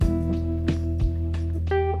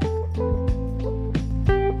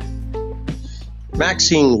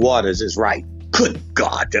Maxine Waters is right. Good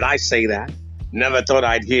God, did I say that? Never thought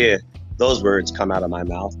I'd hear those words come out of my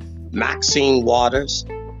mouth. Maxine Waters,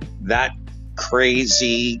 that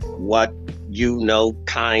crazy, what you know,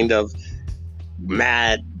 kind of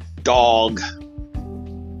mad dog,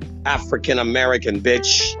 African-American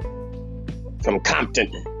bitch from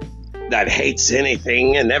Compton that hates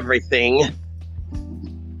anything and everything.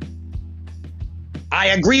 I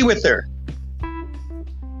agree with her.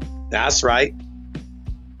 That's right.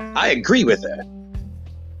 I agree with her.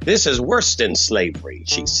 This is worse than slavery,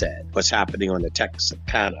 she said. What's happening on the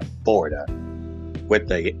Texarkana border with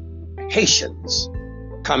the Haitians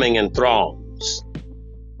coming in throngs.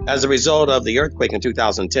 As a result of the earthquake in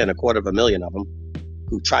 2010, 250,000 of them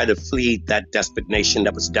who tried to flee that desperate nation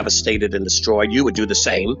that was devastated and destroyed. You would do the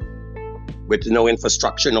same with no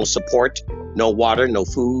infrastructure, no support, no water, no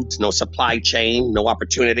food, no supply chain, no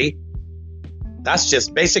opportunity. That's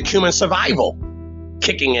just basic human survival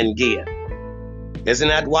kicking in gear. Isn't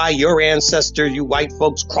that why your ancestors, you white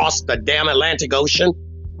folks, crossed the damn Atlantic Ocean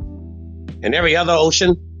and every other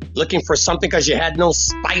ocean looking for something because you had no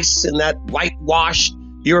spice in that whitewashed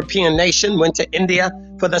European nation? Went to India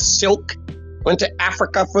for the silk, went to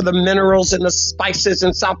Africa for the minerals and the spices,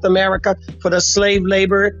 in South America for the slave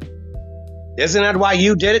labor. Isn't that why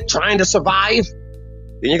you did it, trying to survive?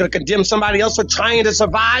 Then you're going to condemn somebody else for trying to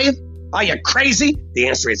survive? Are you crazy? The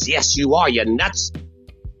answer is yes, you are. You're nuts.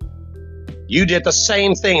 You did the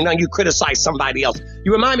same thing. Now you criticize somebody else.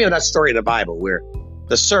 You remind me of that story in the Bible where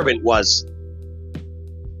the servant was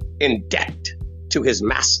in debt to his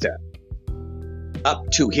master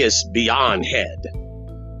up to his beyond head.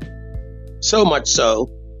 So much so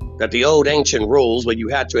that the old ancient rules where you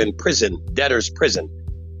had to imprison debtor's prison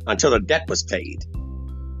until the debt was paid.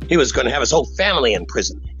 He was going to have his whole family in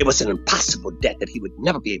prison. It was an impossible debt that he would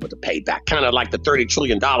never be able to pay back, kind of like the $30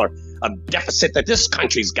 trillion of deficit that this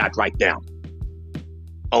country's got right now,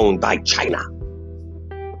 owned by China.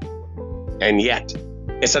 And yet,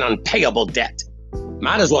 it's an unpayable debt.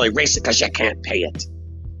 Might as well erase it because you can't pay it.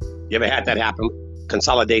 You ever had that happen?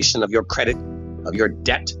 Consolidation of your credit, of your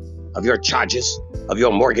debt, of your charges, of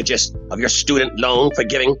your mortgages, of your student loan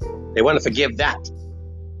forgiving. They want to forgive that.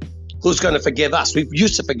 Who's going to forgive us? We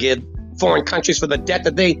used to forgive foreign countries for the debt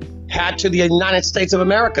that they had to the United States of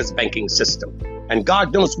America's banking system. And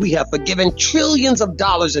God knows we have forgiven trillions of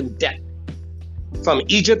dollars in debt from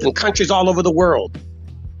Egypt and countries all over the world,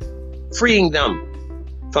 freeing them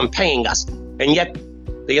from paying us. And yet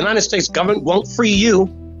the United States government won't free you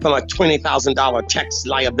from a $20,000 tax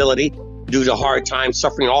liability due to hard times,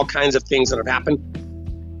 suffering, all kinds of things that have happened.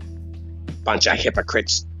 Bunch of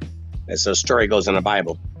hypocrites. As the story goes in the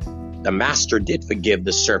Bible, the master did forgive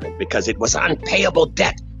the servant because it was unpayable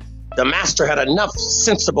debt. The master had enough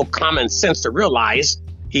sensible common sense to realize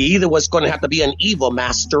he either was going to have to be an evil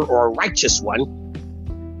master or a righteous one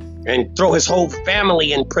and throw his whole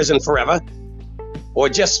family in prison forever, or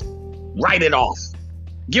just write it off.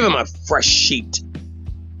 Give him a fresh sheet.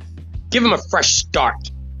 Give him a fresh start.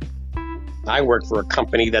 I work for a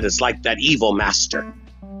company that is like that evil master.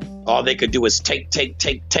 All they could do is take,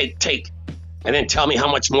 and then tell me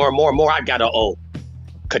how much more I gotta owe.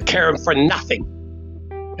 Could care them for nothing.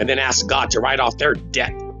 And then ask God to write off their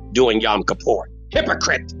debt doing Yom Kippur.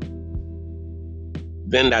 Hypocrite!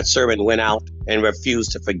 Then that servant went out and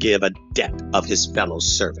refused to forgive a debt of his fellow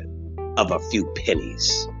servant of a few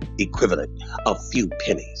pennies, equivalent of few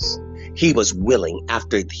pennies. He was willing,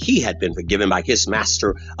 after he had been forgiven by his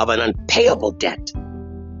master of an unpayable debt,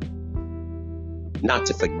 not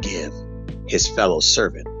to forgive his fellow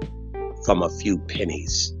servant from a few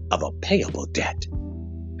pennies of a payable debt.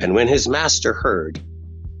 And when his master heard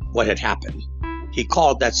what had happened, he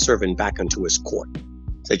called that servant back into his court.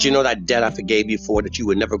 Said, you know that debt I forgave you for that you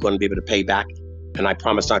were never going to be able to pay back? And I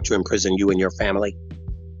promised not to imprison you and your family?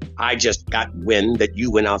 I just got wind that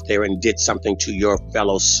you went out there and did something to your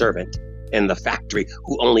fellow servant in the factory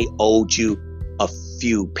who only owed you a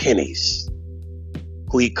few pennies,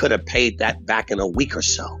 who he could have paid that back in a week or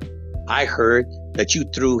so. I heard that you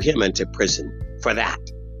threw him into prison for that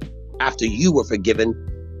after you were forgiven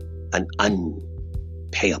an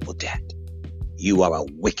unpayable debt. You are a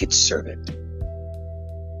wicked servant,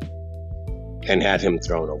 and had him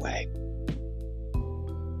thrown away.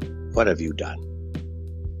 What have you done?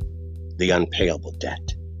 The unpayable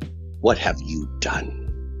debt. What have you done?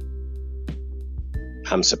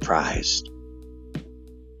 I'm surprised,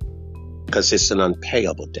 because it's an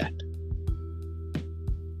unpayable debt.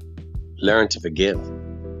 Learn to forgive.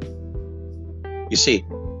 You see,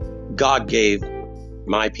 God gave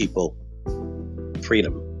my people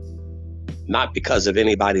freedom, not because of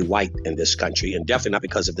anybody white in this country, and definitely not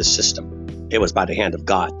because of this system. It was by the hand of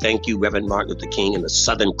God. Thank you, Reverend Martin Luther King and the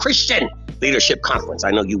Southern Christian Leadership Conference.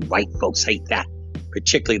 I know you white folks hate that,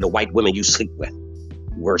 particularly the white women you sleep with.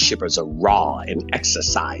 Worshippers of raw and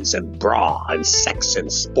exercise and bra and sex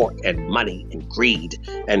and sport and money and greed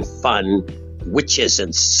and fun, witches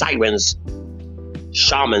and sirens,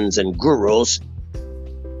 shamans and gurus,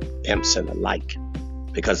 imps and the like,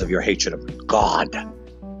 because of your hatred of God.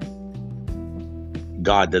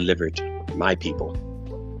 God delivered my people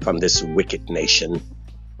from this wicked nation,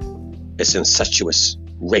 this incestuous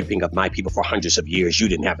raping of my people for hundreds of years. You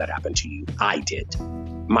didn't have that happen to you. I did.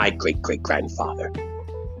 My great-great-grandfather,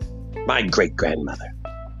 my great-grandmother,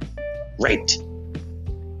 raped,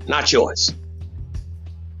 not yours,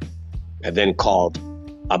 and then called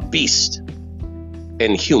a beast,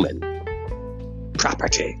 inhuman,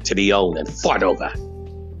 property to be owned and fought over.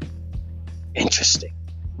 Interesting.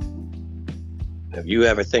 If you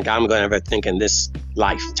ever think I'm going to ever think in this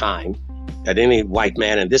lifetime that any white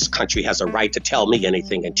man in this country has a right to tell me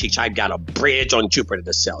anything and teach, I've got a bridge on Jupiter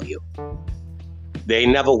to sell you. They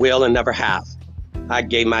never will and never have. I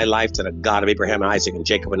gave my life to the God of Abraham, Isaac, and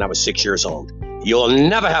Jacob when I was 6 years old. You'll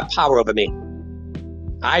never have power over me.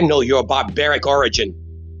 I know your barbaric origin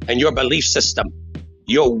and your belief system,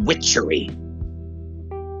 your witchery,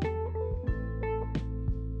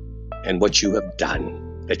 and what you have done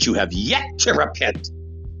that you have yet to repent.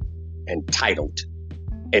 Entitled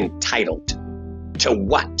to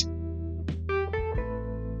what?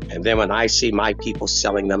 And then when I see my people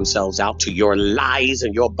selling themselves out to your lies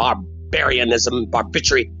and your barbarianism,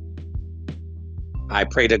 barbitry, I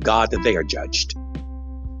pray to God that they are judged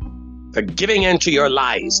for giving in to your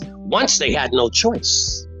lies once they had no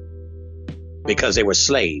choice because they were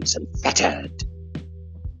slaves and fettered.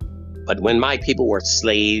 But when my people were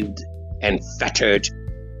slaved and fettered,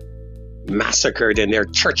 massacred in their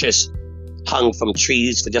churches, hung from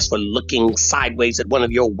trees for looking sideways at one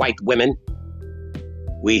of your white women,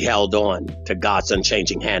 we held on to God's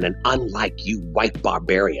unchanging hand. And unlike you white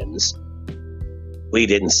barbarians, we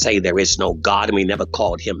didn't say there is no God, and we never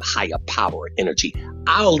called him higher power and energy.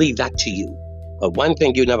 I'll leave that to you. But one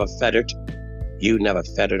thing you never fettered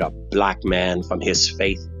a black man from his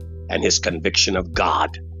faith and his conviction of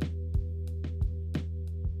God.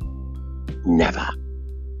 Never.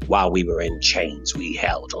 While we were in chains, we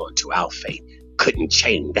held on to our faith. Couldn't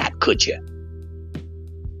chain that, could you?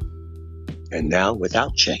 And now,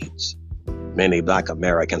 without chains, many black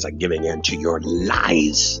Americans are giving in to your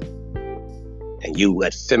lies. And you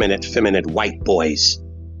effeminate white boys,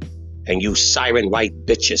 and you siren white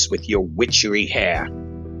bitches with your witchery hair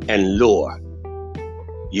and lure,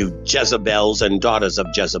 you Jezebels and daughters of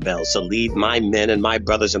Jezebels, to lead my men and my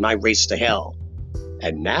brothers and my race to hell.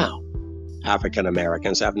 And now, African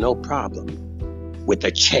Americans have no problem with the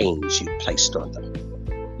chains you placed on them.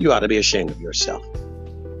 You ought to be ashamed of yourself.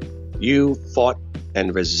 You fought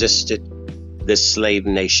and resisted this slave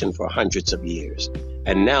nation for hundreds of years.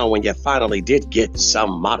 And now when you finally did get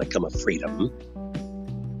some modicum of freedom,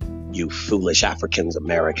 you foolish African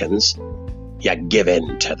Americans, you give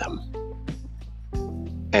in to them.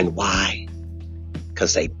 And why?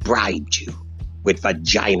 Because they bribed you with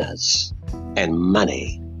vaginas and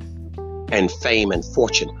money and fame and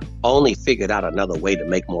fortune, only figured out another way to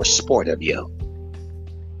make more sport of you.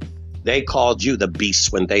 They called you the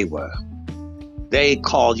beasts when they were. They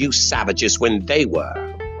called you savages when they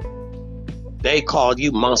were. They called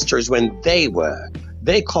you monsters when they were.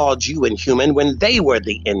 They called you inhuman when they were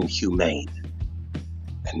the inhumane.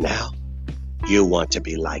 And now you want to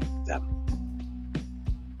be like them.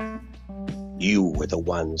 You were the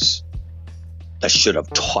ones that should have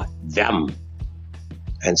taught them.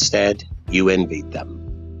 Instead, you envied them.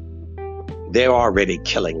 They're already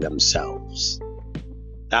killing themselves.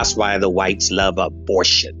 That's why the whites love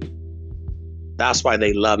abortion. That's why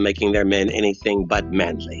they love making their men anything but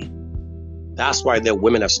manly. That's why their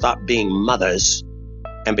women have stopped being mothers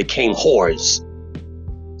and became whores,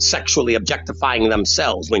 sexually objectifying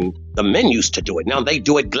themselves when the men used to do it. Now they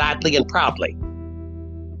do it gladly and proudly.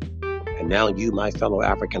 And now you, my fellow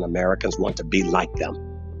African Americans, want to be like them.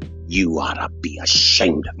 You ought to be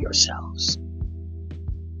ashamed of yourselves.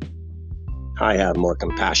 I have more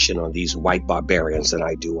compassion on these white barbarians than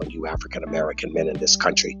I do on you African American men in this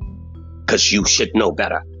country, because you should know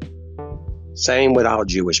better. Same with our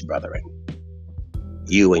Jewish brethren.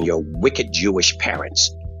 You and your wicked Jewish parents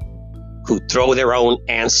who throw their own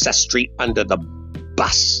ancestry under the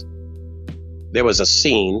bus. There was a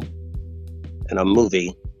scene in a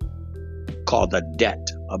movie called The Debt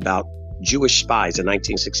about Jewish spies in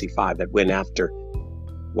 1965 that went after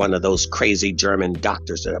one of those crazy German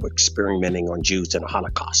doctors that were experimenting on Jews in the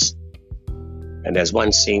Holocaust. And there's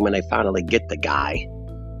one scene when they finally get the guy.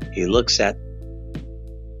 He looks at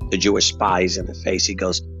the Jewish spies in the face. He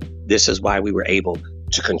goes, "This is why we were able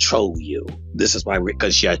to control you. This is why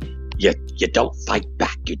because you don't fight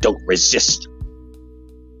back. You don't resist.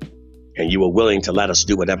 And you were willing to let us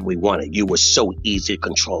do whatever we wanted. You were so easy to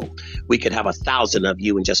control. We could have 1,000 of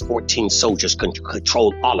you and just 14 soldiers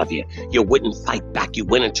control all of you. You wouldn't fight back. You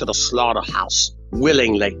went into the slaughterhouse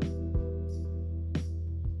willingly.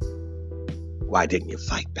 Why didn't you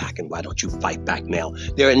fight back? And why don't you fight back now?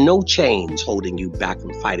 There are no chains holding you back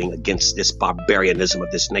from fighting against this barbarianism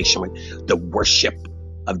of this nation. The worship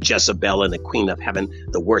of Jezebel and the Queen of Heaven,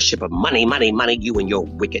 the worship of money, money, money, you and your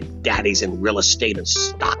wicked daddies in real estate and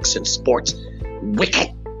stocks and sports.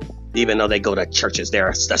 Wicked. Even though they go to churches,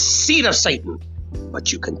 they're the seed of Satan,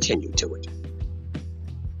 but you continue to it.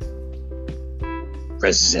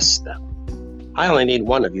 Resist them. I only need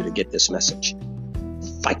one of you to get this message.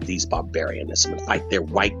 Fight these barbarianism and fight their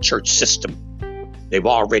white church system. They've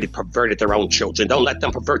already perverted their own children. Don't let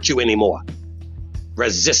them pervert you anymore.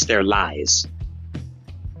 Resist their lies.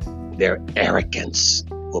 Their arrogance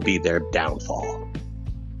will be their downfall.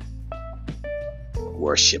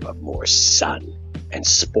 Worship of more sun and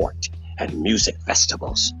sport and music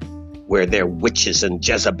festivals, where their witches and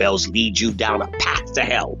Jezebels lead you down a path to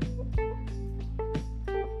hell.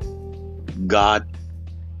 God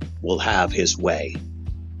will have his way.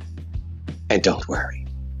 And don't worry.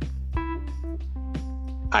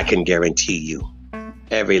 I can guarantee you,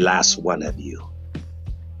 every last one of you,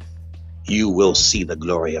 you will see the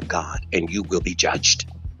glory of God and you will be judged.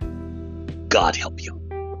 God help you.